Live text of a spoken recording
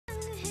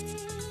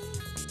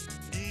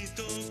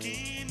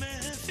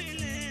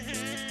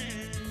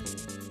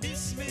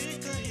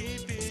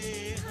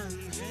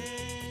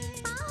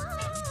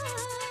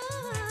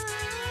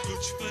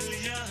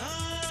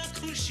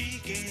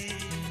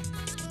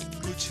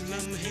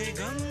लम्हे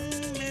गम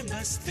में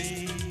बसते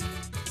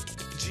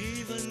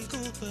जीवन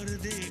को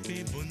पर्दे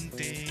पे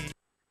बुनते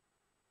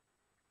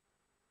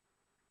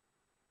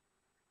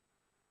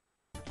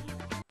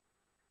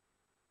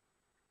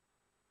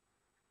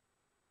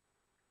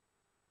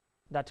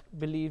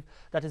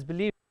that is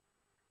believed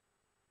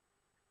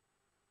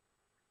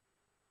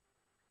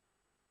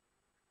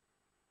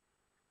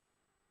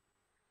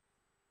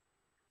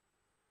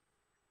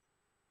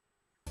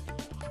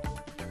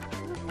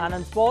And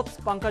in sports,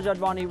 Pankaj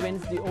Advani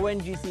wins the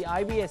ONGC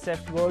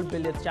IBSF World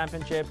Billiards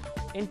Championship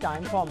in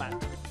time format.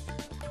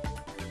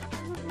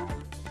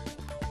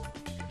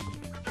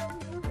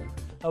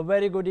 A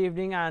very good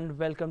evening and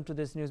welcome to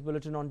this news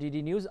bulletin on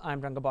DD News.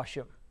 I'm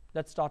Rangabashiam.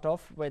 Let's start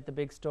off with the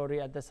big story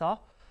at this hour.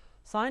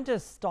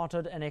 Scientists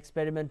started an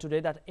experiment today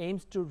that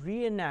aims to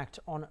reenact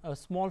on a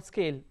small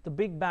scale the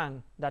Big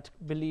Bang that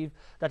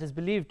is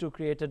believed to have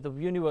created the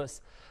universe.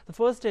 The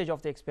first stage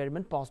of the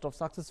experiment passed off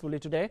successfully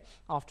today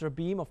after a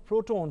beam of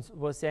protons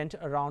was sent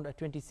around a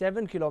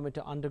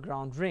 27-kilometer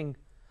underground ring.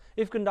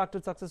 If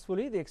conducted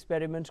successfully, the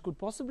experiment could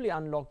possibly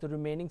unlock the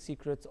remaining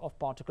secrets of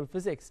particle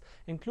physics,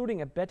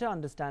 including a better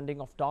understanding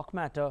of dark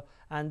matter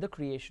and the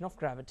creation of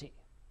gravity.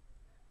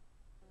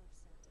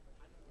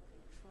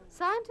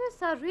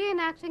 Scientists are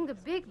reenacting the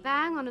Big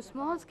Bang on a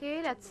small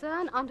scale at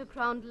CERN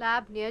underground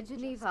lab near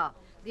Geneva.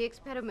 The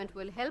experiment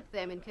will help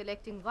them in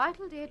collecting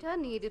vital data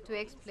needed to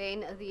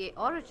explain the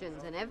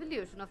origins and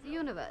evolution of the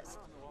universe.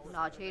 The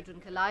Large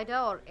Hadron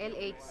Collider, or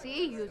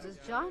LHC, uses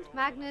giant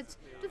magnets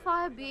to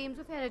fire beams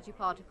of energy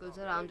particles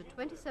around a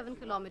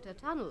 27-kilometer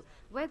tunnel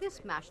where they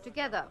smash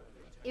together.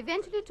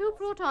 Eventually, two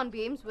proton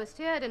beams were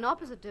steered in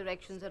opposite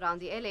directions around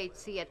the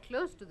LHC at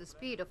close to the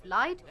speed of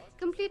light,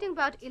 completing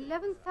about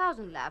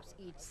 11,000 laps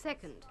each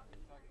second.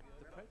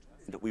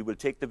 We will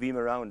take the beam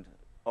around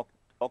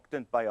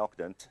octant by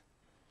octant.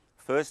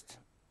 First,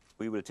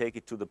 we will take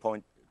it to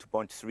point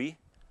 3,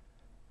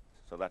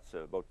 so that's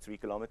about 3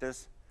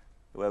 kilometers,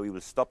 where we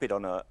will stop it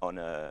on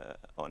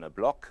a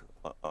block,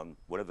 on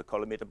one of the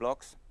collimator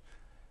blocks.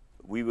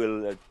 We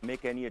will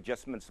make any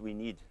adjustments we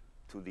need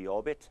to the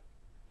orbit.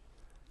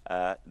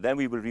 Then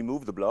we will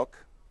remove the block.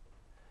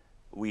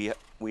 We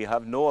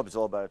have no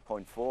absorber at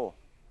point 4,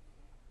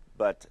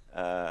 but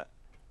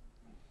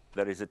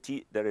there is a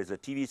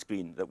TV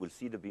screen that will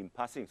see the beam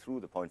passing through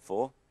the point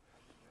 4,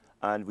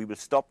 and we will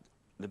stop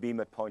the beam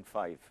at point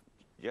 5,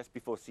 just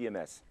before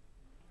CMS.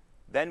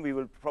 Then we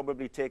will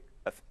probably take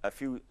a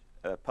few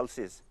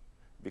pulses,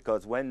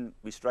 because when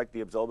we strike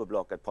the absorber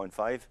block at point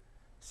 5,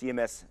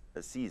 CMS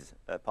sees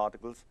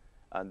particles,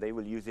 and they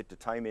will use it to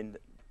time in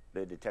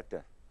the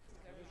detector.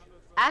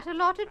 At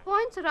allotted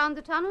points around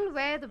the tunnel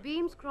where the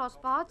beams cross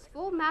paths,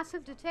 4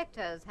 massive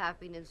detectors have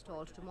been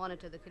installed to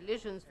monitor the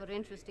collisions for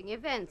interesting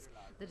events.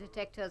 The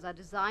detectors are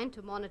designed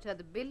to monitor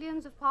the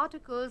billions of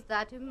particles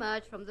that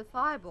emerge from the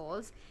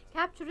fireballs,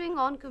 capturing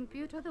on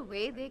computer the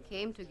way they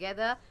came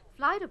together,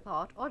 flied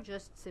apart, or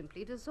just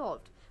simply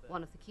dissolved.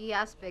 One of the key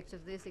aspects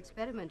of this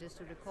experiment is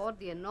to record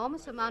the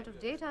enormous amount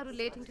of data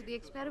relating to the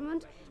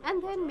experiment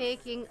and then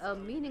making a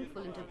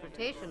meaningful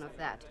interpretation of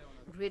that.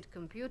 Grid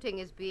computing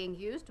is being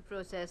used to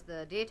process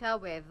the data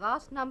where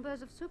vast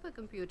numbers of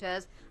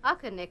supercomputers are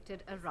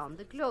connected around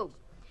the globe.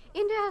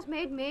 India has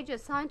made major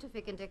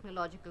scientific and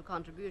technological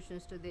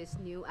contributions to this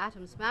new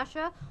atom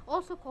smasher,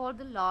 also called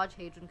the Large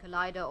Hadron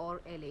Collider,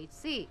 or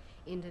LHC.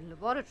 Indian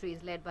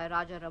laboratories led by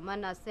Raja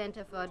Ramanna's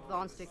Center for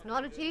Advanced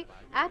Technology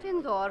at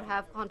Indore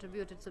have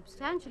contributed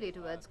substantially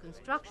towards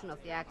construction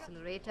of the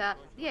accelerator,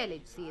 the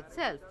LHC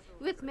itself,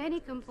 with many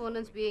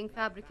components being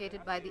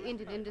fabricated by the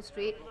Indian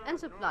industry and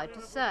supplied to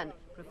CERN.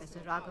 Professor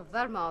Raghav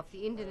Verma of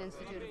the Indian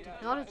Institute of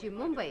Technology,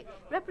 Mumbai,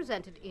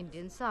 represented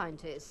Indian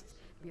scientists.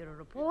 Bureau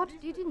Report,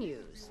 DD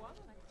News.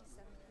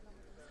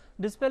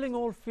 Dispelling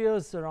all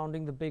fears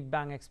surrounding the Big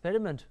Bang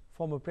experiment,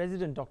 former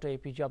President Dr.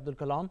 APJ Abdul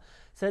Kalam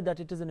said that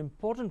it is an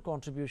important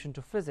contribution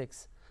to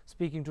physics.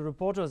 Speaking to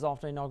reporters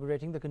after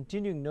inaugurating the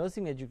continuing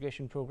nursing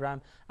education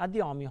program at the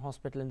Army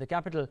Hospital in the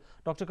capital,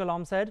 Dr.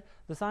 Kalam said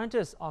the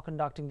scientists are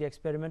conducting the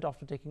experiment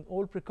after taking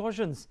all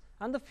precautions,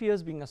 and the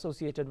fears being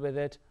associated with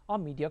it are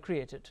media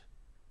created.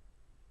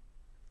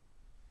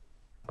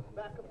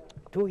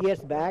 2 years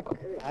back,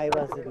 I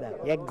was in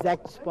the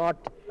exact spot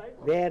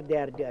where they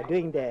are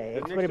doing the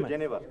experiment.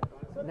 Geneva.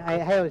 I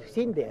have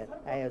seen there.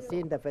 I have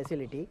seen the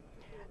facility,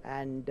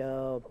 and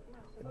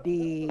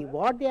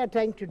what they are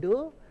trying to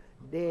do,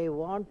 they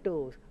want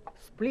to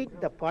split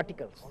the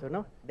particles.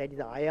 That is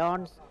the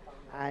ions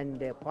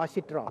and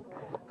positron,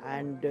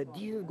 and this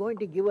is going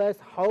to give us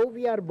how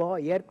we are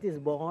born. Earth is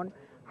born,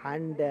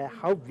 and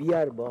how we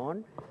are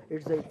born.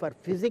 It's for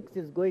physics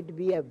is going to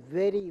be a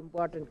very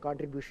important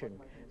contribution.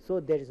 So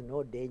there is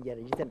no danger.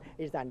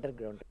 It's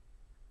underground.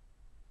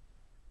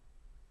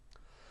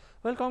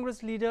 Well,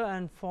 Congress leader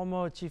and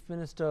former Chief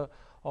Minister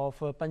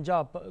of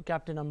Punjab,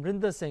 Captain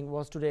Amrinder Singh,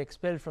 was today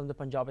expelled from the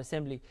Punjab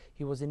Assembly.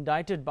 He was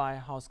indicted by a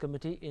House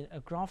committee in a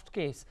graft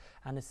case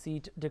and his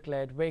seat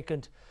declared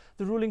vacant.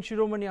 The ruling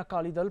Shiromani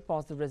Akali Dal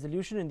passed the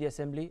resolution in the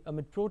Assembly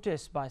amid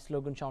protests by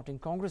slogan-shouting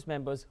Congress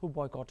members who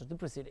boycotted the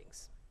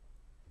proceedings.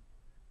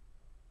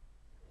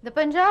 The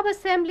Punjab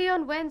Assembly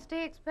on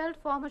Wednesday expelled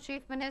former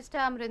Chief Minister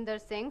Amrinder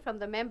Singh from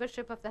the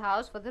membership of the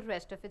House for the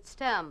rest of its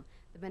term.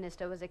 The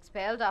minister was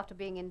expelled after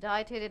being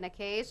indicted in a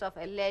case of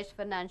alleged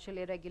financial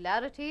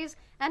irregularities,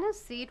 and his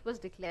seat was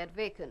declared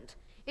vacant.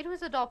 It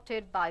was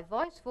adopted by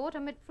voice vote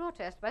amid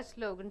protest by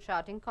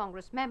slogan-shouting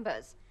Congress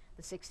members.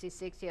 The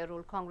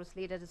 66-year-old Congress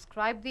leader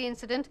described the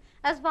incident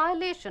as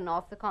violation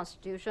of the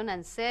Constitution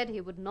and said he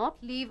would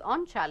not leave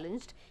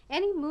unchallenged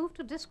any move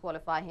to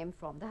disqualify him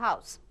from the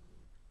House.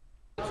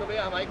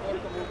 सुबह हम high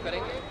court को move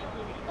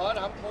करेंगे और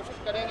हम कोशिश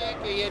करेंगे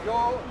कि ये जो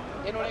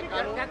इन्होंने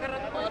कानून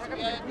पास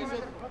किया है this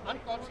is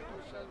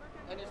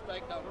unconstitutional and is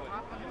strike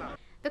down.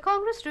 The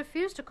Congress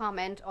refused to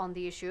comment on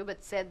the issue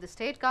but said the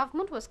state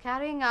government was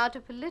carrying out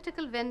a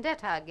political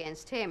vendetta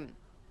against him.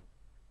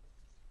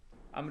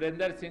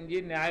 Amarinder Singh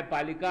ji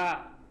न्यायपालिका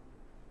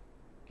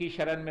की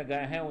शरण में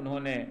गए हैं,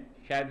 उन्होंने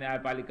शायद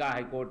न्यायपालिका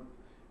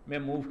हाईकोर्ट में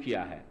मूव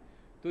किया है,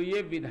 तो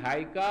ये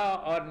विधायिका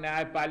और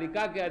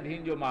न्यायपालिका के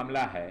अधीन जो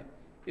मामला है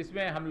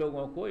इसमें हम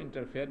लोगों को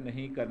इंटरफेयर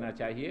नहीं करना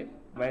चाहिए.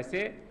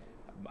 वैसे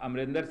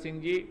अमरिंदर सिंह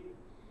जी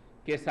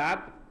के साथ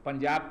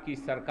पंजाब की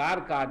सरकार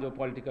का जो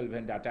पॉलिटिकल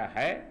वेंडाटा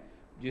है,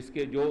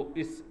 जिसके जो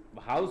इस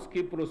हाउस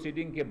की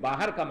प्रोसीडिंग के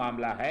बाहर का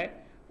मामला है,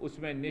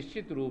 उसमें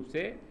निश्चित रूप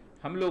से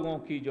हम लोगों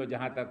की जो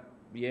जहां तक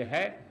ये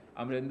है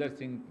अमरिंदर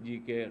सिंह जी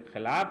के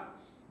खिलाफ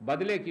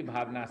बदले की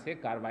भावना से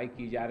कार्रवाई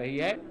की जा रही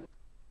है.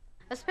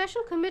 A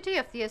special committee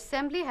of the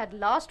Assembly had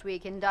last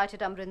week indicted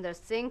Amrinder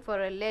Singh for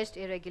alleged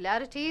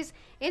irregularities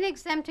in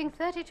exempting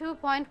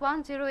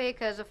 32.10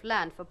 acres of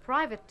land for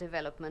private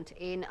development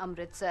in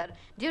Amritsar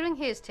during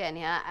his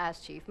tenure as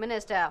Chief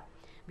Minister.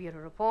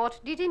 Bureau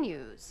Report, DD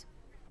News.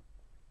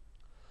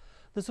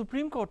 The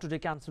Supreme Court today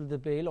cancelled the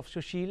bail of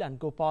Sushil and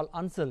Gopal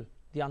Ansal.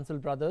 The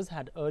Ansal brothers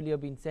had earlier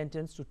been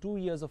sentenced to 2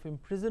 years of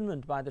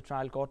imprisonment by the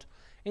trial court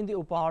in the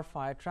Upar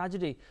fire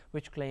tragedy,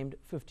 which claimed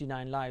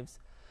 59 lives.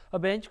 A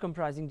bench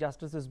comprising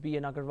Justices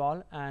B.N.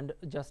 Agarwal and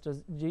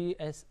Justice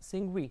G.S.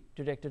 Singhvi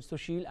directed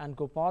Sushil and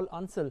Gopal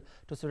Ansal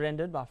to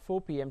surrender by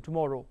 4 p.m.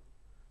 tomorrow.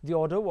 The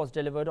order was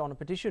delivered on a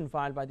petition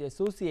filed by the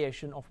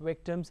Association of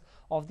Victims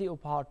of the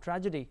Upar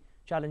tragedy,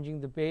 challenging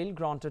the bail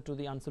granted to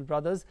the Ansal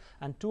brothers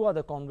and 2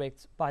 other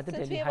convicts by the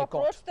Delhi High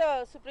Court. Since we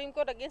have approached the Supreme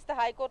Court against the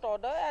High Court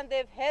order, and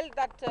they've held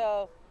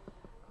that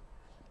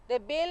their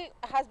bail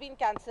has been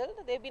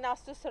cancelled. They've been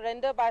asked to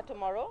surrender by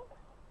tomorrow.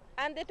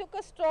 And they took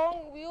a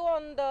strong view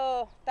on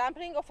the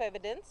tampering of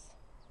evidence.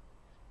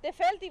 They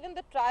felt even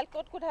the trial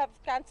court could have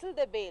cancelled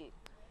their bail.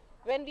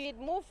 When we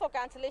moved for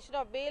cancellation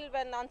of bail,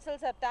 when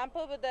Ansals had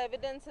tampered with the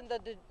evidence in the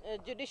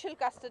judicial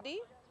custody.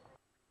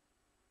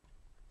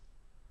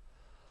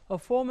 A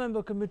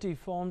 4-member committee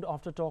formed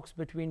after talks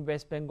between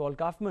West Bengal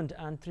government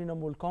and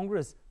Trinamool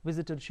Congress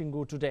visited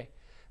Shingur today.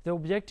 The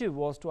objective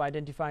was to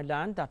identify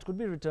land that could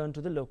be returned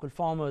to the local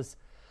farmers.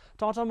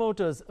 Tata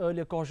Motors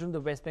earlier cautioned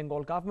the West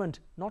Bengal government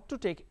not to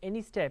take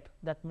any step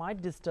that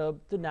might disturb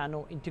the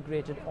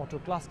nano-integrated auto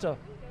cluster.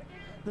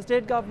 The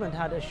state government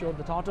had assured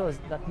the Tatars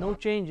that no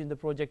change in the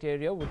project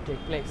area would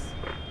take place.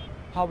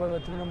 However,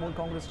 Trinamool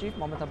Congress chief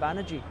Mamata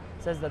Banerjee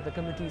says that the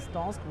committee's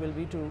task will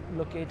be to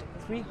locate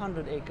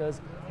 300 acres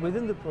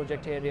within the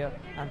project area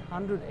and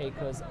 100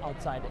 acres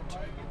outside it.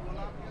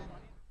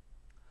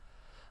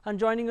 And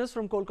joining us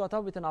from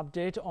Kolkata with an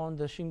update on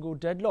the Shingur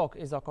deadlock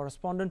is our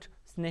correspondent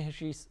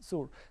Snehashish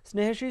Sur.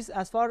 Snehashish,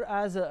 as far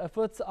as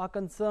efforts are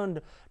concerned,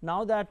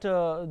 now that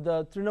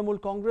the Trinamool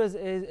Congress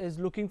is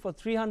looking for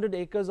 300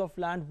 acres of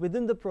land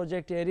within the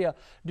project area,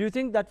 do you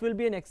think that will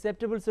be an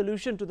acceptable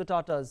solution to the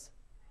Tatars?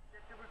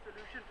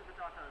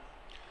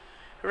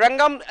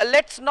 Rangam,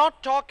 let's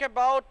not talk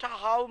about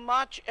how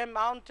much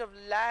amount of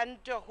land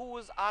who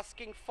is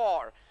asking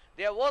for.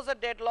 There was a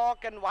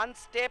deadlock, and one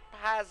step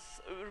has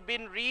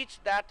been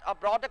reached, that a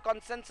broader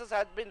consensus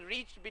has been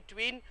reached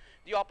between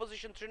the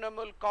opposition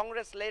Trinamool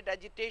Congress-led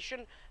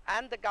agitation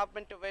and the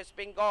government of West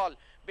Bengal,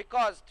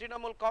 because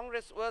Trinamool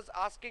Congress was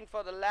asking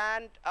for the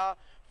land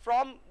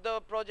from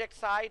the project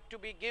site to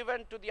be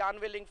given to the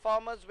unwilling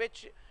farmers,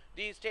 which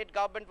the state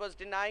government was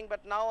denying.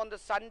 But now on the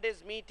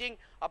Sunday's meeting,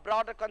 a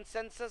broader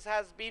consensus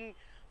has been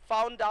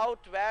found out,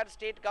 where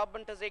state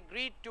government has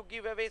agreed to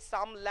give away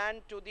some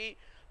land to the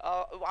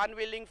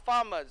unwilling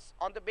farmers,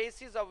 on the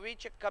basis of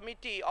which a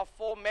committee of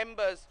 4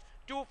 members,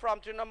 2 from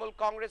Trinamool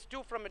Congress,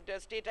 2 from the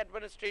state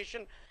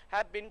administration,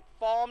 have been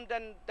formed,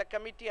 and the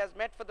committee has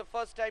met for the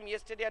first time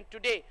yesterday, and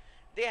today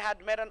they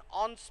had made an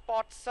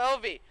on-spot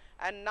survey,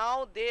 and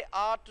now they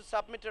are to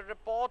submit a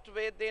report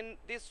within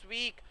this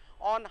week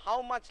on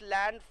how much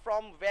land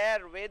from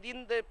where,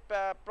 within the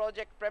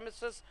project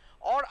premises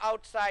or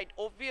outside.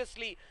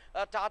 Obviously,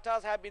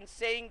 Tatas have been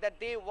saying that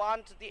they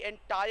want the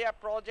entire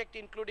project,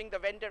 including the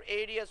vendor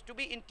areas, to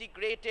be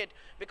integrated,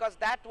 because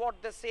that's what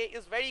they say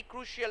is very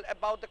crucial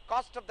about the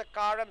cost of the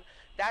car, and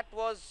that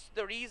was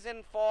the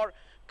reason for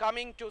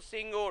coming to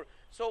Shingur.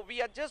 So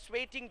we are just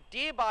waiting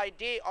day by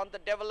day on the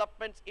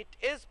developments. It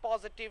is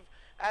positive,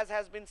 as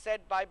has been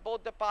said by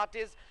both the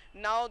parties.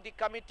 Now the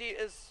committee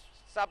is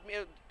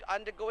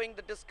undergoing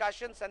the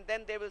discussions, and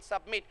then they will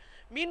submit.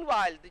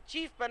 Meanwhile, the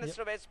Chief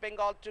Minister of West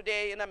Bengal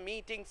today in a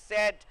meeting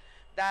said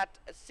that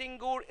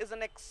Singur is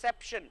an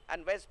exception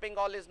and West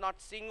Bengal is not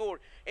Singur.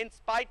 In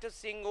spite of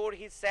Singur,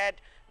 he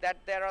said that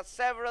there are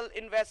several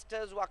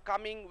investors who are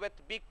coming with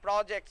big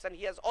projects, and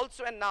he has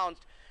also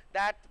announced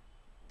that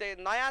the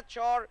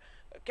Newsanchor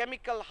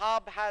chemical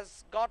hub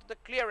has got the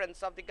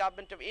clearance of the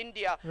government of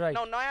India. Right.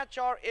 Now,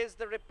 Newsanchor is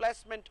the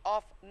replacement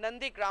of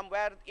Nandigram,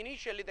 where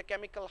initially the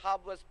chemical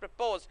hub was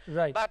proposed.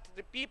 Right. But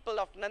the people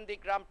of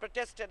Nandigram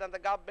protested and the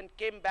government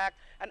came back,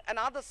 and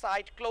another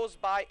site close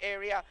by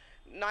area,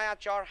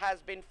 Newsanchor,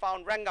 has been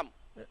found. Rangam.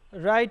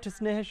 Right,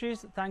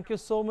 Snehashish, thank you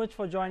so much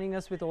for joining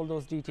us with all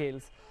those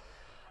details.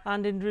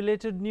 And in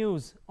related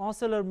news,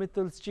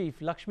 ArcelorMittal's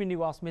chief Lakshmi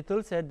Nivas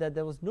Mittal said that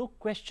there was no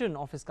question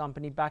of his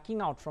company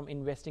backing out from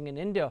investing in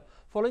India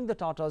following the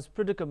Tata's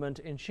predicament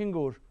in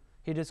Singur.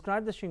 He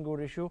described the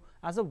Singur issue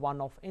as a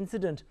one-off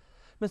incident.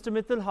 Mr.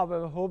 Mittal,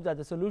 however, hoped that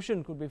the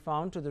solution could be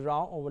found to the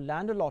row over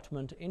land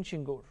allotment in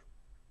Singur.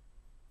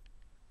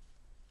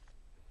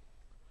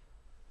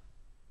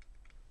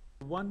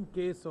 One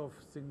case of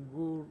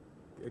Singur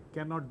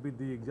cannot be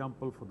the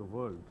example for the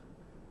world.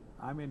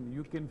 I mean,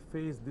 you can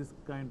face this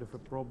kind of a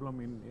problem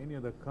in any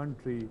other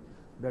country,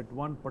 that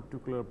one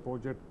particular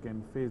project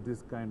can face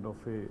this kind of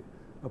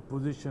a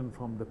position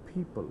from the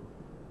people.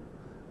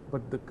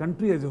 But the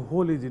country as a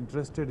whole is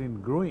interested in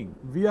growing.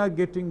 We are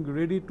getting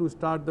ready to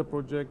start the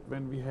project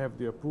when we have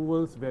the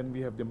approvals, when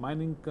we have the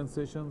mining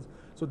concessions.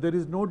 So there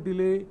is no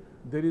delay,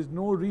 there is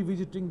no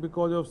revisiting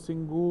because of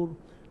Singur.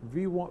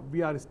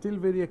 We are still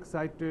very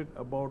excited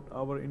about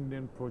our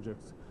Indian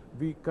projects.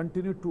 We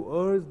continue to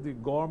urge the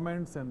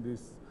governments and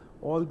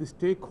all the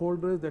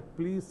stakeholders that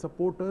please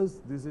support us.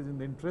 This is in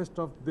the interest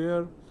of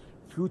their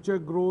future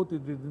growth,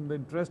 it is in the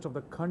interest of the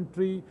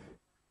country.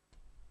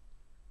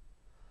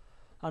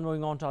 And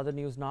moving on to other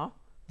news now.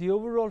 The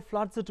overall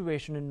flood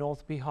situation in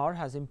North Bihar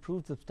has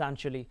improved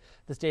substantially.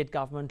 The state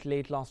government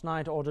late last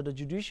night ordered a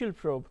judicial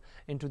probe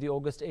into the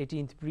August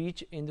 18th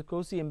breach in the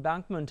Kosi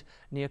embankment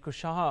near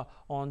Kushaha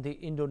on the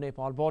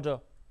Indo-Nepal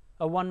border.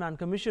 A one-man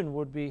commission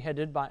would be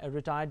headed by a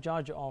retired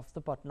judge of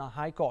the Patna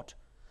High Court.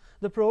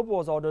 The probe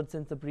was ordered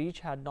since the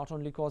breach had not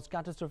only caused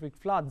catastrophic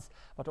floods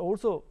but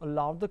also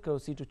allowed the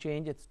Kosi to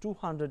change its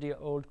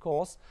 200-year-old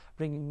course,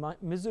 bringing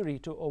misery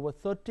to over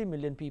 30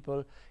 million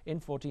people in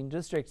 14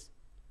 districts.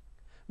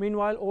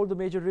 Meanwhile, all the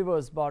major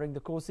rivers barring the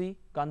Kosi,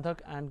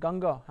 Gandhak and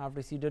Ganga have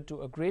receded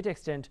to a great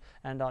extent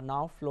and are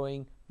now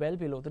flowing well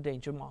below the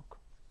danger mark.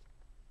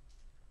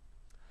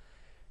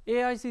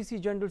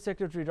 AICC General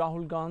Secretary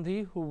Rahul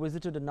Gandhi, who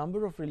visited a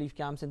number of relief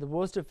camps in the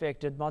worst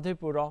affected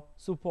Madhepura,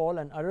 Supol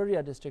and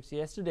Araria districts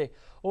yesterday,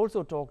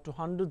 also talked to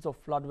hundreds of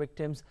flood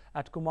victims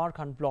at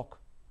Kumarkhand block.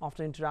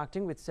 After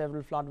interacting with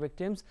several flood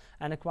victims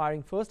and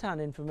acquiring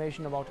first-hand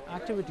information about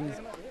activities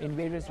in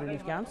various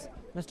relief camps,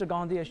 Mr.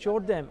 Gandhi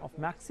assured them of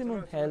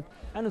maximum help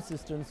and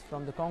assistance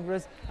from the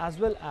Congress as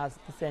well as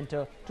the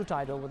centre to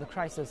tide over the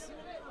crisis.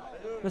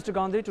 Mr.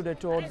 Gandhi today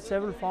toured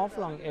several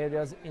far-flung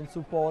areas in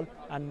Supol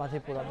and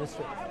Madhepura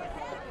districts.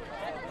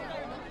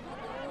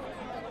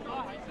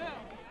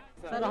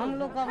 Sir हम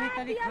लोग का अभी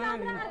तक खाना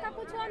नहीं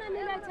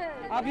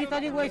अभी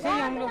तक वैसे ही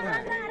हम लोग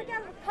हैं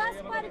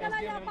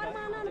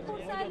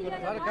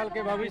सर कल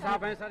के भविष्य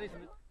आप हैं सर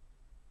इसमें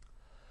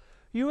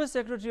U.S.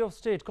 Secretary of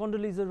State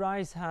Condoleezza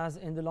Rice has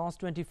in the last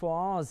 24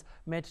 hours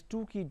met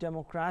two key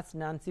Democrats,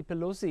 Nancy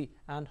Pelosi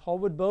and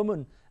Howard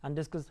Berman, and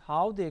discussed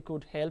how they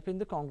could help in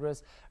the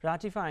Congress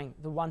ratifying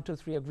the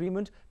 123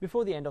 agreement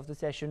before the end of the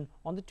session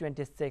on the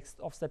 26th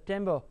of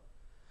September.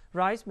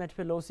 Rice met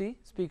Pelosi,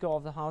 Speaker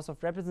of the House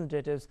of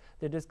Representatives.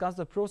 They discussed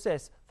the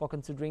process for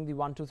considering the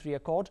 123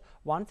 accord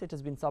once it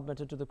has been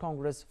submitted to the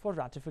Congress for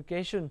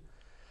ratification.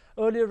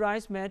 Earlier,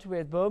 Rice met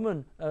with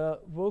Berman, a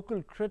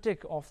vocal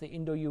critic of the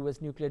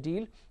Indo-US nuclear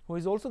deal, who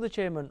is also the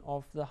chairman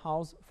of the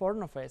House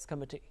Foreign Affairs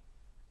Committee.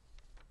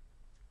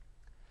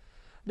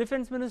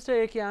 Defense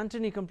Minister A.K.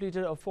 Antony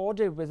completed a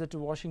 4-day visit to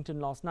Washington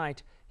last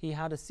night. He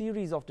had a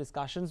series of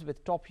discussions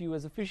with top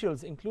U.S.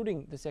 officials,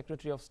 including the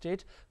Secretary of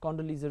State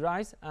Condoleezza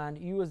Rice and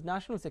U.S.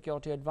 National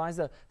Security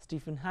Advisor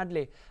Stephen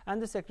Hadley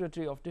and the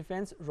Secretary of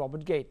Defense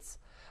Robert Gates.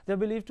 They are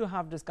believed to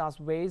have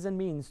discussed ways and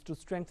means to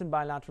strengthen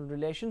bilateral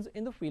relations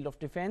in the field of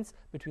defense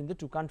between the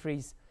two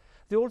countries.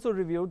 They also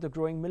reviewed the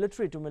growing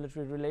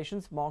military-to-military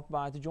relations marked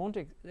by the joint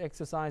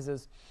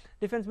exercises.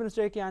 Defense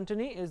Minister A.K.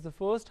 Antony is the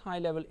first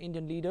high-level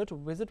Indian leader to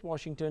visit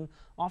Washington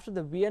after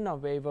the Vienna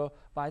waiver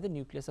by the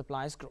Nuclear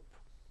Suppliers Group.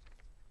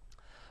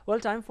 Well,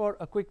 time for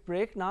a quick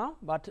break now,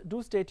 but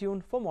do stay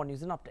tuned for more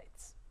news and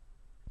updates.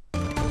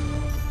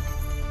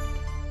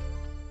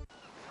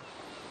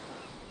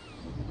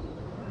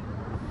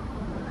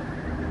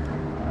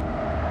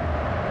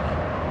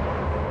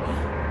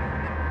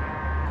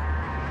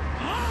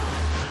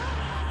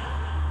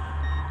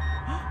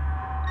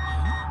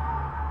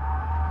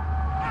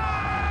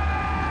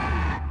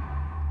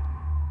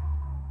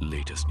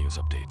 Latest news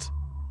updates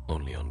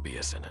only on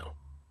BSNL.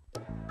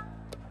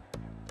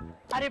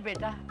 अरे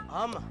बेटा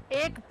हम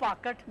एक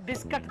packet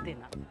biscuit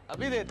देना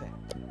अभी देते हैं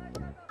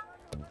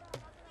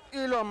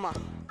ये लो अम्मा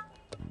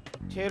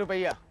 6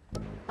 रुपया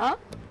हाँ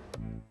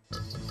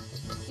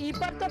ई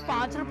पर तो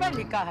 5 रुपए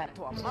लिखा है।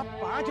 तो अम्मा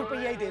 5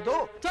 रुपया ही दे दो।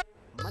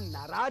 मन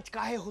नाराज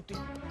काहे होती,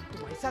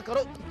 तुम ऐसा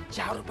करो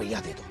 4 रुपया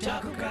दे दो।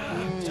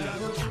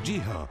 जी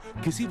हाँ,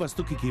 किसी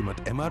वस्तु की कीमत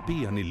MRP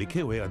यानी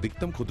लिखे हुए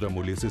अधिकतम खुदरा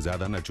मूल्य से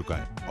ज्यादा न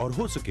चुकाएं और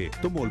हो सके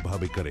तो मोल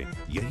भाव करें।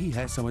 यही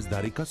है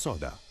समझदारी का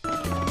सौदा।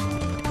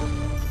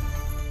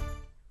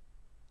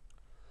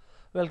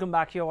 Welcome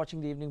back. You're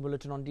watching the evening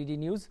bulletin on DD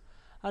News.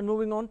 And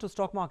moving on to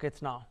stock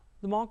markets now.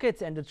 The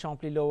markets ended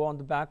sharply lower on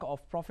the back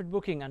of profit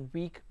booking and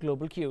weak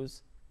global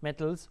cues.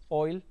 Metals,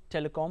 oil,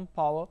 telecom,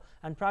 power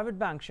and private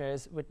bank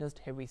shares witnessed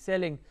heavy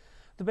selling.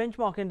 The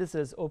benchmark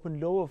indices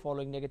opened lower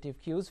following negative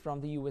cues from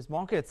the US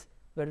markets,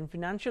 wherein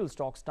financial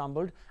stocks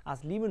tumbled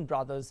as Lehman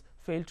Brothers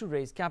failed to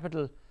raise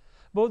capital.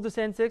 Both the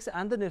Sensex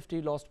and the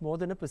Nifty lost more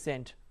than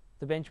 1%.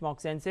 The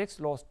benchmark Sensex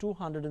lost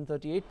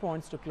 238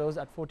 points to close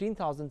at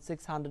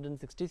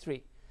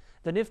 14,663.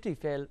 The Nifty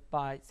fell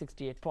by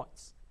 68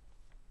 points.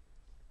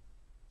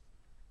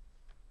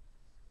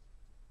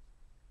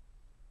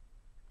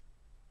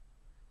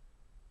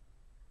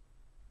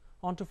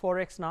 On to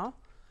Forex now.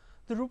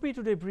 The rupee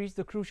today breached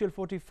the crucial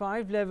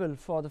 45 level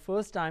for the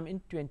first time in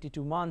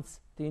 22 months.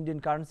 The Indian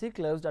currency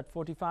closed at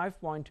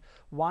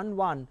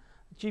 45.11,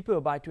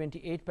 cheaper by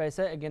 28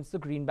 paisa against the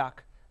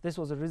greenback. This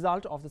was a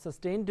result of the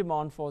sustained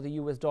demand for the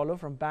US dollar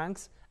from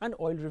banks and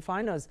oil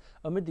refiners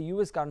amid the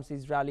US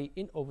currency's rally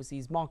in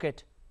overseas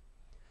market.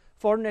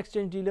 Foreign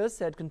exchange dealers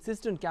said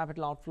consistent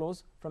capital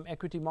outflows from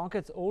equity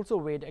markets also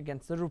weighed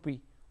against the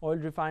rupee. Oil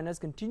refiners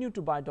continued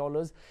to buy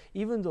dollars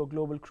even though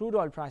global crude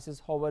oil prices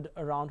hovered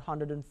around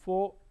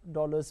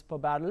 $104 per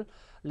barrel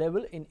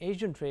level in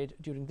Asian trade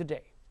during the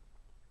day.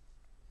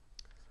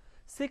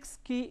 6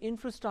 key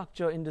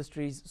infrastructure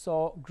industries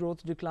saw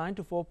growth decline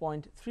to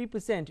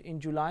 4.3% in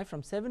July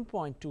from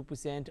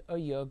 7.2% a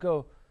year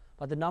ago.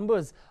 But the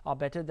numbers are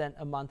better than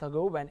a month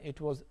ago when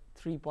it was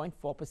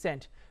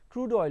 3.4%.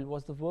 Crude oil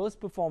was the worst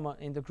performer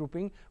in the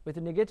grouping with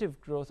a negative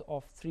growth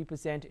of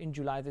 3% in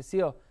July this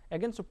year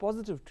against a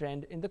positive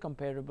trend in the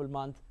comparable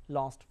month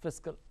last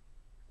fiscal.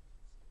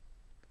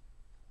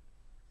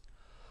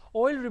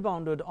 Oil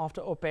rebounded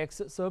after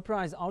OPEC's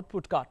surprise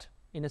output cut.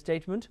 In a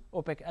statement,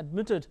 OPEC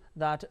admitted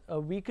that a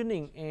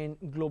weakening in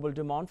global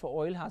demand for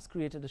oil has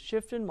created a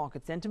shift in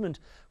market sentiment,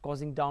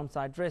 causing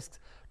downside risks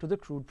to the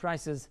crude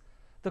prices.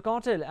 The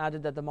cartel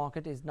added that the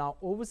market is now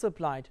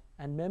oversupplied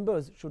and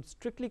members should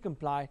strictly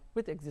comply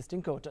with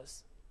existing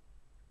quotas.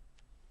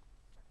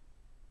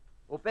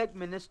 OPEC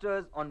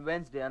ministers on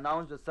Wednesday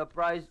announced a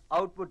surprise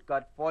output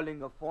cut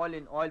following a fall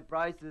in oil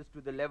prices to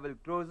the level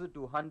closer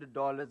to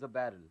 $100 a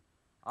barrel.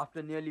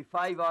 After nearly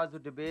 5 hours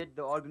of debate,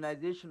 the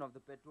Organization of the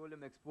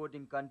Petroleum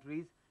Exporting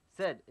Countries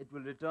said it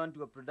will return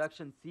to a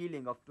production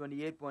ceiling of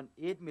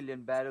 28.8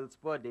 million barrels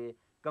per day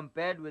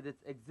compared with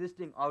its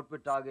existing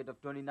output target of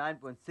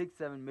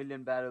 29.67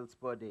 million barrels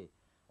per day.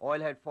 Oil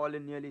had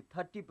fallen nearly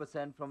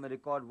 30% from a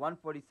record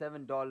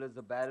 $147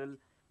 a barrel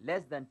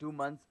less than 2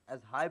 months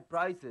as high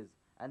prices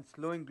and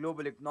slowing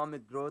global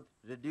economic growth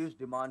reduced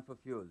demand for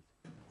fuels.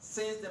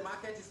 Since the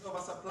market is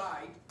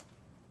oversupplied,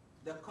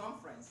 the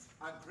conference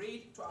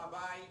agreed to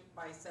abide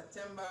by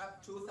September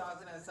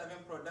 2007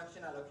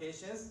 production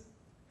allocations,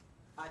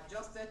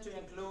 adjusted to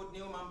include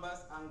new members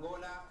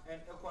Angola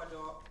and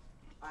Ecuador,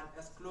 and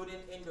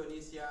excluding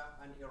Indonesia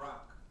and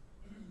Iraq,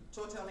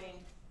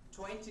 totaling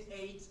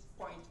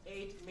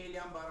 28.8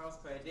 million barrels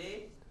per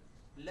day,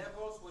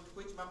 levels with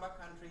which member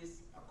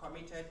countries are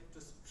committed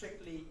to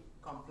strictly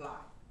comply.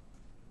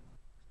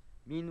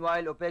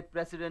 Meanwhile, OPEC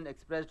president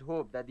expressed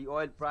hope that the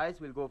oil price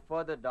will go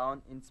further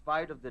down in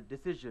spite of the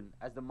decision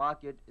as the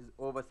market is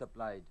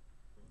oversupplied.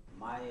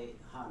 My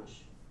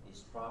hunch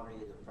is probably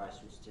the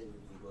price will still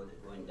be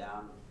going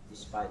down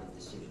despite the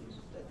decisions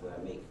that we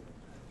are making.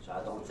 So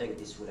I don't think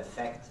this will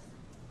affect,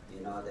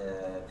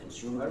 the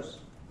consumers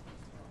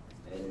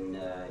in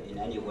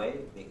any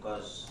way,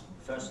 because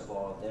first of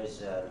all,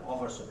 there's an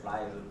oversupply.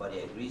 Everybody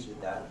agrees with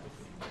that.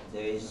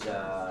 There is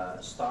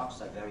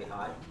stocks are very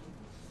high.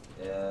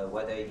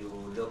 Whether you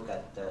look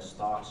at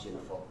stocks,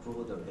 for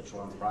crude or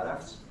petroleum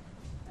products,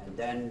 and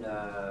then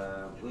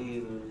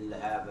we will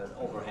have an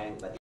overhang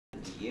by the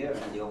end of the year,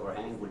 and the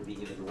overhang will be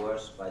even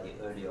worse by the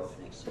early of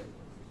next year.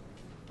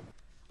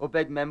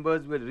 OPEC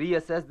members will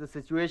reassess the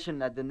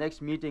situation at the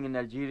next meeting in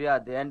Algeria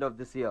at the end of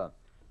this year.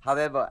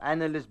 However,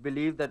 analysts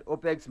believe that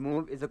OPEC's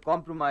move is a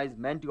compromise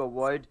meant to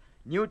avoid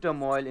new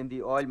turmoil in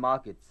the oil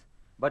markets,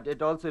 but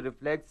it also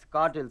reflects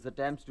cartels'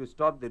 attempts to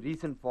stop the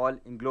recent fall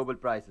in global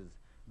prices.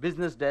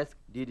 Business Desk,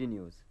 DD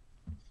News.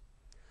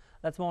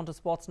 Let's move on to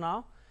sports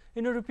now.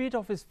 In a repeat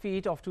of his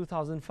feat of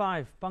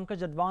 2005,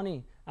 Pankaj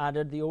Advani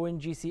added the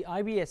ONGC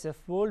IBSF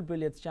World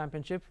Billiards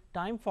Championship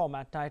time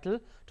format title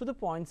to the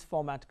points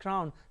format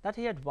crown that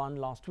he had won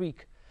last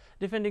week.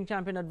 Defending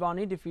champion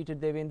Advani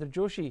defeated Devendra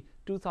Joshi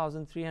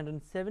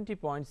 2,370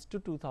 points to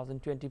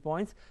 2,020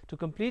 points to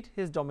complete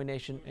his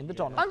domination in the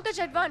tournament. Pankaj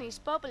Advani's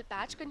purple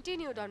patch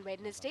continued on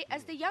Wednesday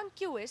as the young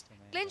cueist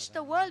clinched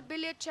the World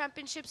Billiard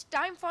Championship's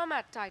time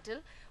format title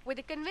with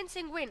a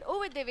convincing win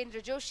over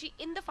Devendra Joshi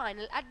in the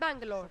final at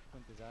Bangalore.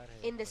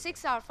 In the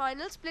 6-hour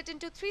final split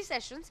into 3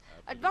 sessions,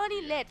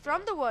 Advani led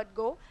from the word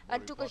go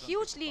and took a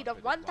huge lead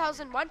of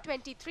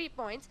 1,123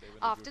 points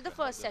after the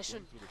first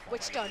session,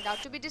 which turned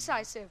out to be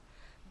decisive.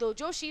 Though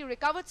Joshi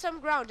recovered some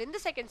ground in the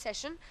second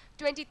session,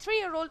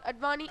 23-year-old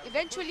Advani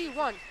eventually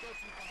won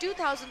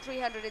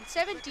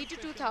 2,370 to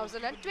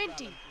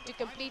 2,020 to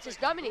complete his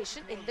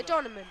domination in the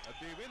tournament.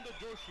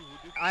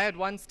 I at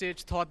one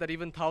stage thought that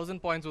even 1,000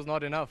 points was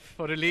not enough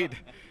for a lead.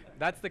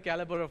 That's the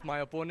caliber of my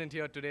opponent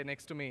here today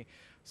next to me.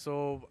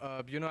 So,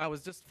 I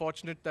was just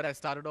fortunate that I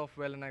started off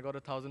well and I got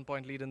a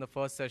 1,000-point lead in the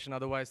first session.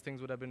 Otherwise, things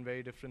would have been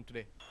very different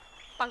today.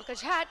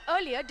 Pankaj had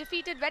earlier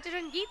defeated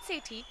veteran Geet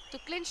Sethi to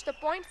clinch the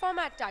point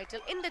format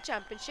title in the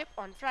championship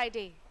on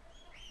Friday.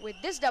 With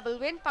this double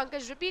win,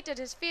 Pankaj repeated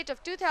his fate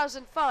of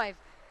 2005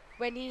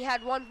 when he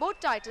had won both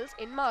titles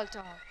in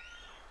Malta.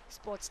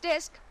 Sports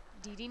Desk,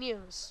 DD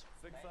News.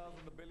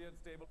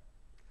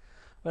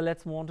 Well,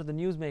 let's move on to the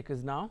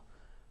newsmakers now.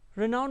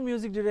 Renowned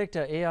music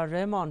director A.R.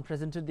 Rahman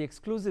presented the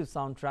exclusive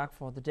soundtrack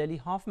for the Delhi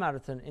Half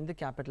Marathon in the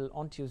capital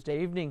on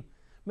Tuesday evening.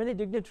 Many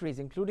dignitaries,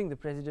 including the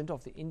president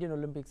of the Indian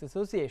Olympics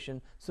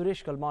Association,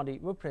 Suresh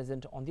Kalmadi, were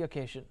present on the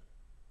occasion.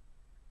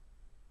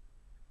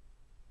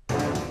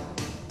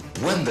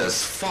 When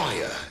there's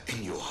fire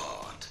in your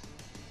heart.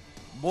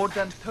 More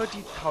than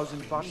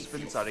 30,000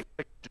 participants are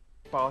expected to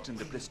take part in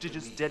the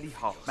prestigious Delhi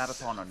Half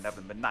Marathon on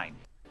November 9th.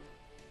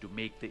 To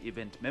make the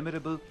event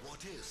memorable,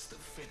 What is the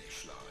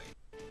finish line?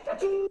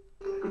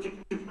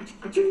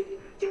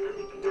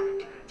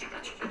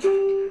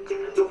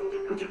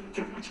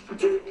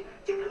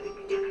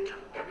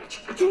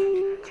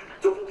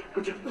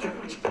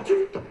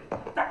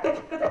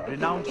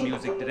 renowned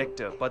music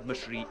director Padma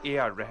Shri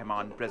A.R.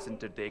 Rahman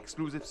presented the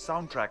exclusive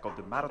soundtrack of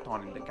the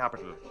marathon in the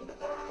capital.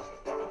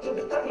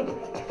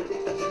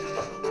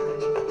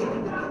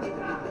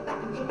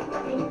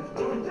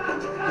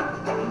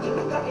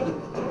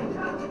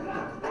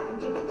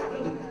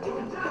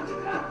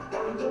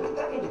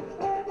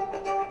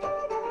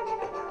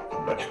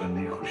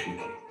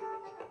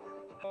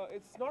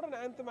 It's not an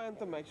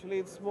anthem actually,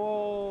 it's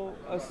more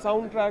a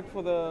soundtrack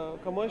for the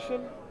commercial,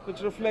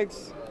 which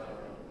reflects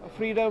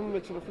freedom,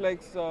 which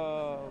reflects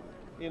the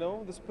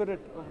spirit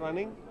of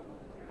running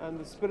and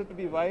the spirit to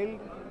be wild,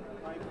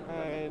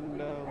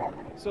 and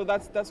so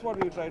that's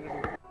what we try to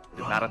do.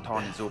 The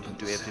marathon is open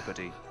to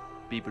everybody.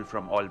 People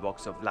from all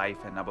walks of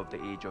life and above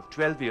the age of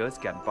 12 years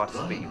can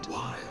participate.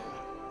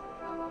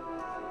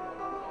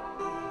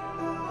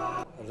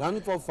 Run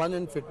for fun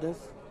and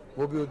fitness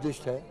वो भी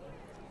उद्देश्य है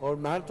और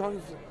marathon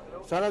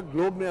सारा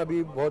globe में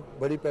अभी बहुत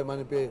बड़ी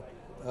पैमाने पे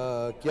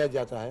किया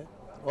जाता है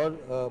और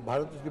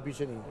भारत उसके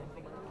पीछे नहीं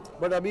है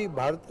बट अभी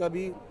भारत का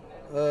भी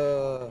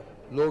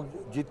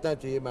लोग जीतना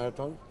चाहिए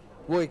मैराथन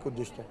वो एक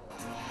उद्देश्य है.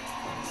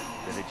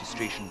 The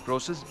registration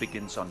process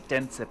begins on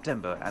 10th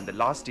September and the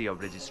last day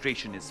of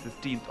registration is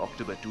 15th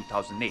October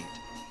 2008.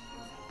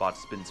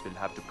 Participants will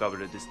have to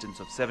cover a distance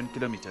of 7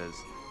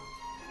 kilometers.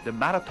 The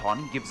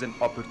marathon gives an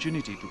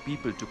opportunity to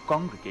people to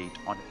congregate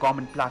on a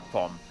common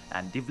platform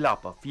and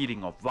develop a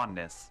feeling of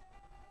oneness.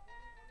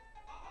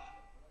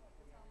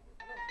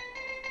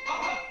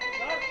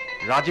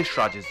 Rajesh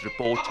Raj's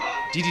report,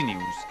 DD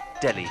News,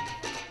 Delhi.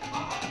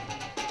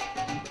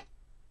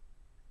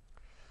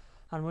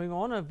 And moving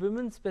on, a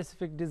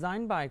women-specific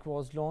design bike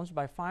was launched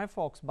by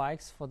Firefox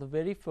Bikes for the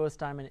very first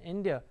time in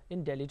India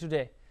in Delhi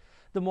today.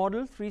 The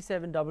model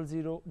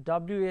 3700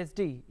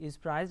 WSD is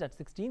priced at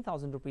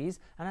 16,000 rupees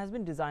and has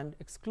been designed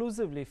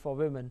exclusively for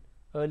women.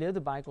 Earlier,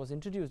 the bike was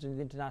introduced in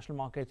the international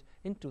market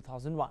in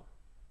 2001.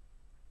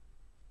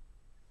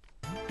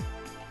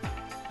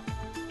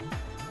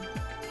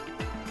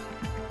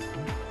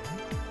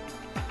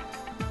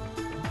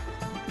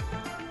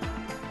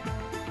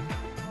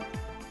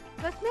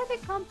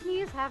 Cosmetic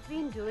companies have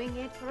been doing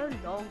it for a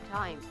long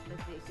time, but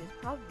this is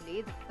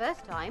probably the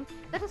first time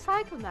that a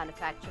cycle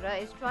manufacturer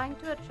is trying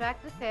to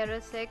attract the fairer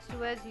sex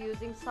towards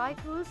using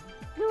cycles,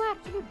 no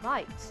actually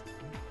bikes.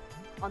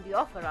 On the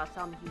offer are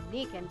some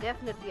unique and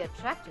definitely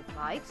attractive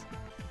bikes,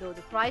 though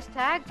the price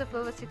tags of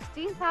over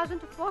 16,000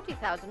 to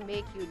 40,000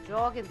 make you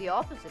jog in the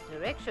opposite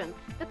direction.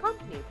 The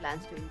company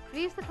plans to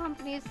increase the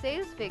company's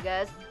sales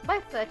figures by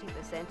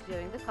 30%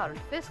 during the current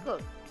fiscal.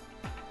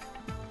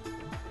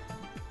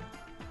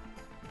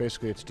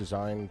 Basically, it's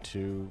designed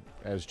to,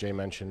 as Jay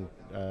mentioned,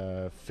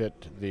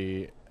 fit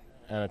the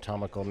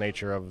anatomical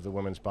nature of the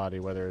woman's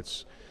body, whether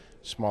it's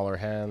smaller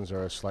hands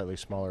or a slightly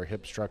smaller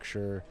hip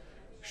structure,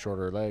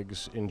 shorter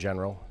legs in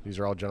general. These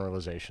are all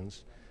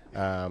generalizations.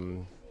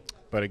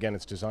 But again,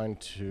 it's designed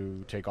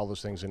to take all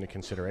those things into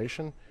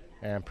consideration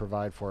and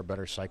provide for a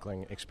better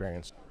cycling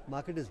experience.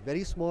 Market is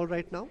very small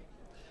right now.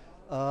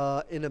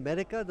 In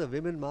America, the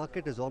women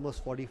market is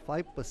almost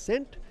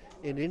 45%.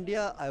 In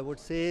India, I would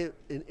say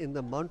in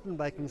the mountain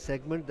biking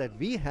segment that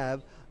we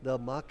have, the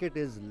market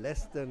is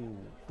less than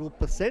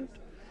 2%.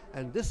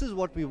 And this is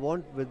what we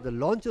want with the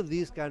launch of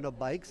these kind of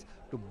bikes,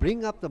 to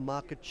bring up the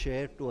market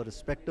share to a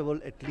respectable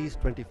at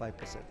least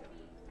 25%.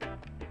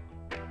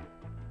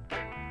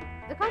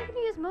 The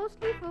company is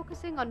mostly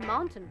focusing on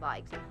mountain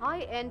bikes and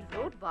high-end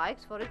road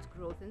bikes for its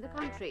growth in the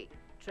country.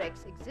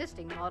 Trek's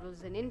existing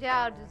models in India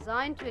are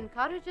designed to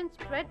encourage and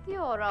spread the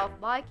aura of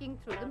biking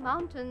through the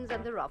mountains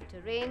and the rough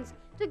terrains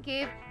to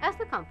give, as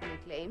the company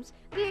claims,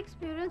 the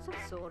experience of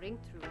soaring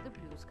through the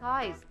blue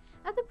skies.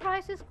 At the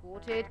prices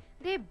quoted,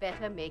 they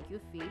better make you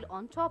feel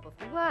on top of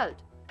the world.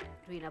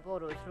 Reena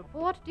Boro's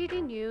report,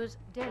 DD News,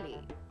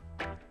 Delhi.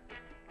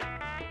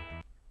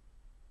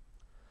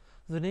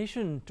 The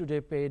nation today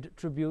paid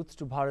tributes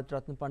to Bharat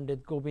Ratna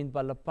Pandit Govind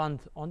Ballabh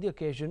Pant on the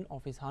occasion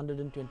of his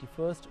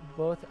 121st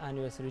birth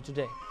anniversary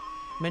today.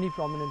 Many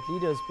prominent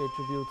leaders paid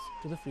tributes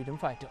to the freedom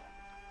fighter.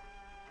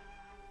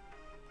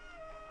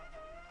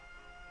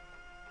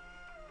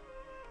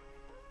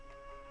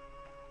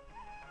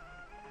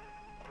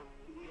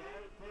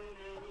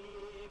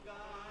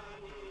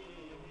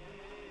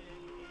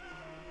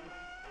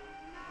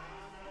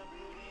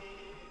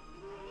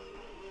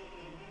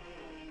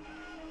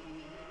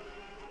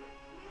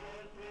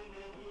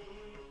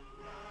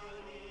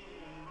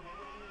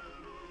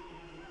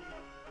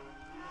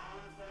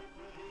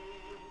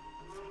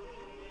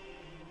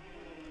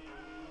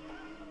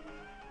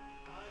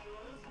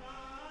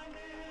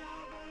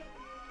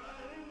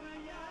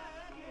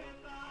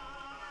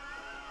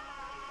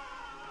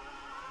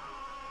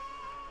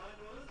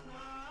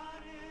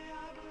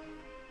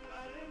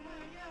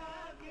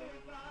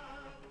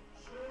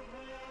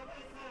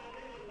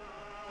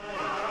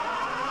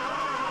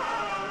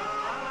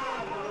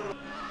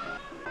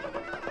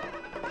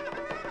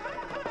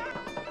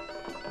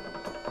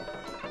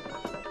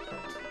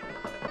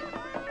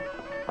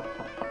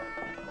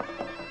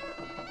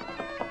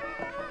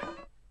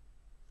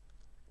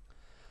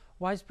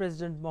 Vice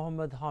President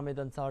Mohammad Hamid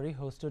Ansari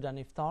hosted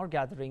an iftar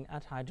gathering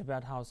at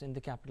Hyderabad House in the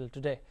capital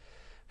today.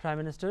 Prime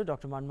Minister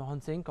Dr.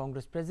 Manmohan Singh,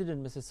 Congress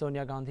President Mrs.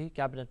 Sonia Gandhi,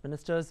 Cabinet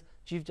Ministers,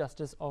 Chief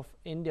Justice of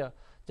India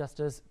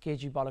Justice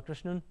K.G.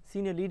 Balakrishnan,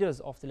 senior leaders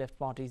of the left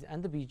parties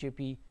and the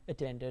BJP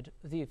attended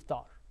the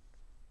iftar.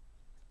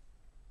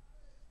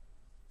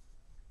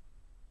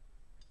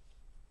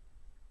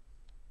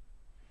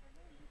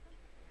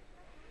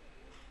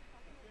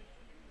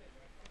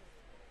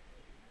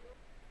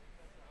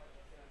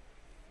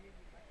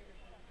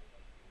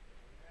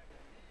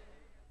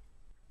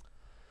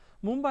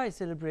 Mumbai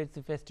celebrates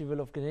the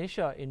festival of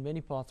Ganesha in many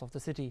parts of the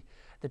city.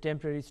 The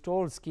temporary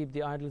stalls keep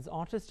the idols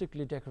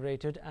artistically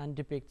decorated and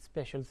depict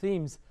special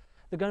themes.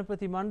 The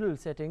Ganapati Mandal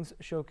settings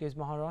showcase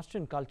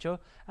Maharashtrian culture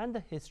and the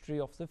history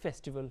of the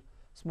festival.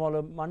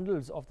 Smaller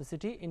mandals of the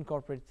city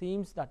incorporate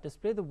themes that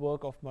display the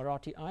work of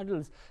Marathi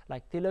idols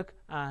like Tilak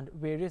and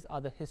various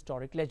other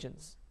historic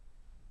legends.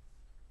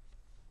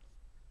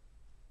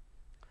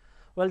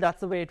 Well, that's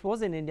the way it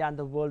was in India and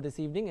the world this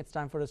evening. It's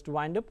time for us to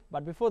wind up.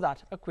 But before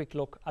that, a quick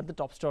look at the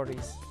top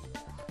stories.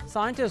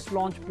 Scientists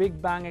launch Big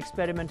Bang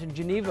experiment in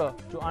Geneva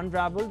to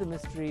unravel the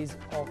mysteries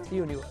of the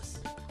universe.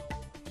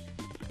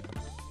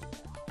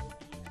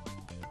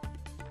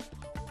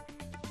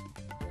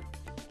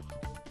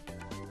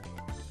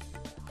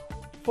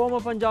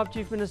 Former Punjab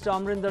Chief Minister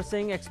Amrinder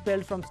Singh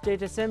expelled from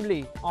State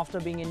Assembly after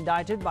being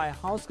indicted by a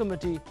House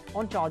committee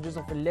on charges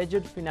of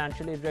alleged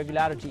financial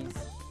irregularities.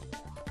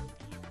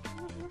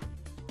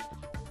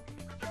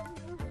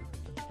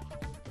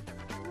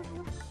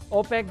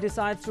 OPEC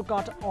decides to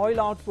cut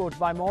oil output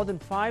by more than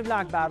 5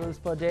 lakh barrels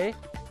per day.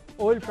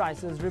 Oil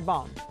prices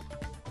rebound.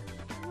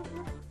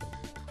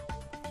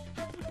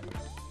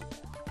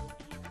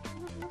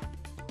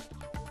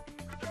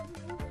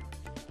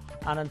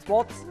 And in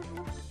sports,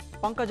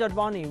 Pankaj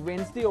Advani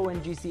wins the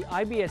ONGC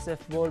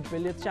IBSF World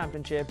Billiards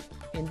Championship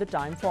in the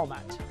time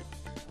format.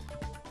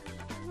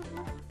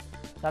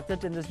 That's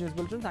it in this news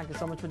bulletin. Thank you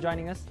so much for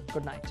joining us.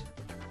 Good night.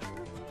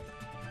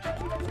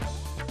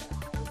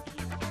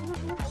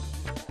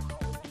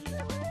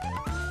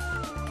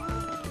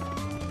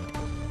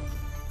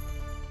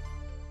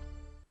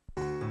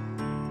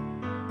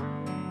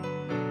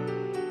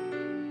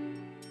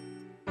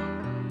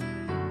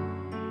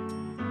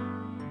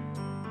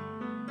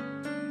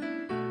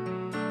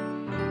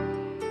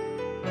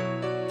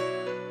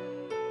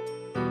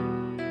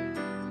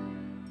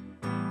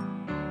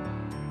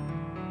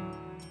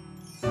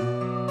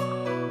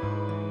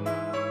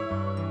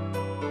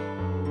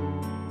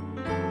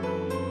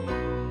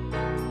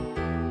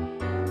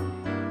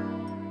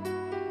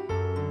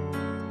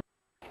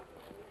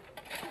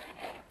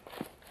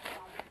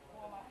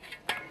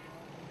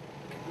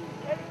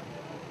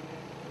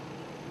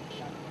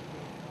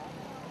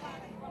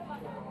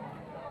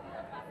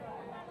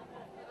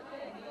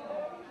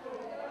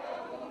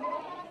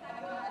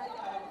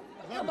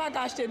 Yo pas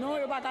acheter non,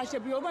 yo pas acheter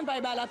puis on va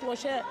pas la trop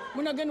cher.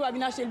 Mon gen doit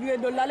venir acheter le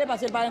 $2 aller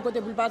passer par un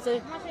côté pour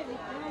passer.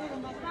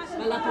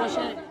 La trop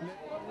cher.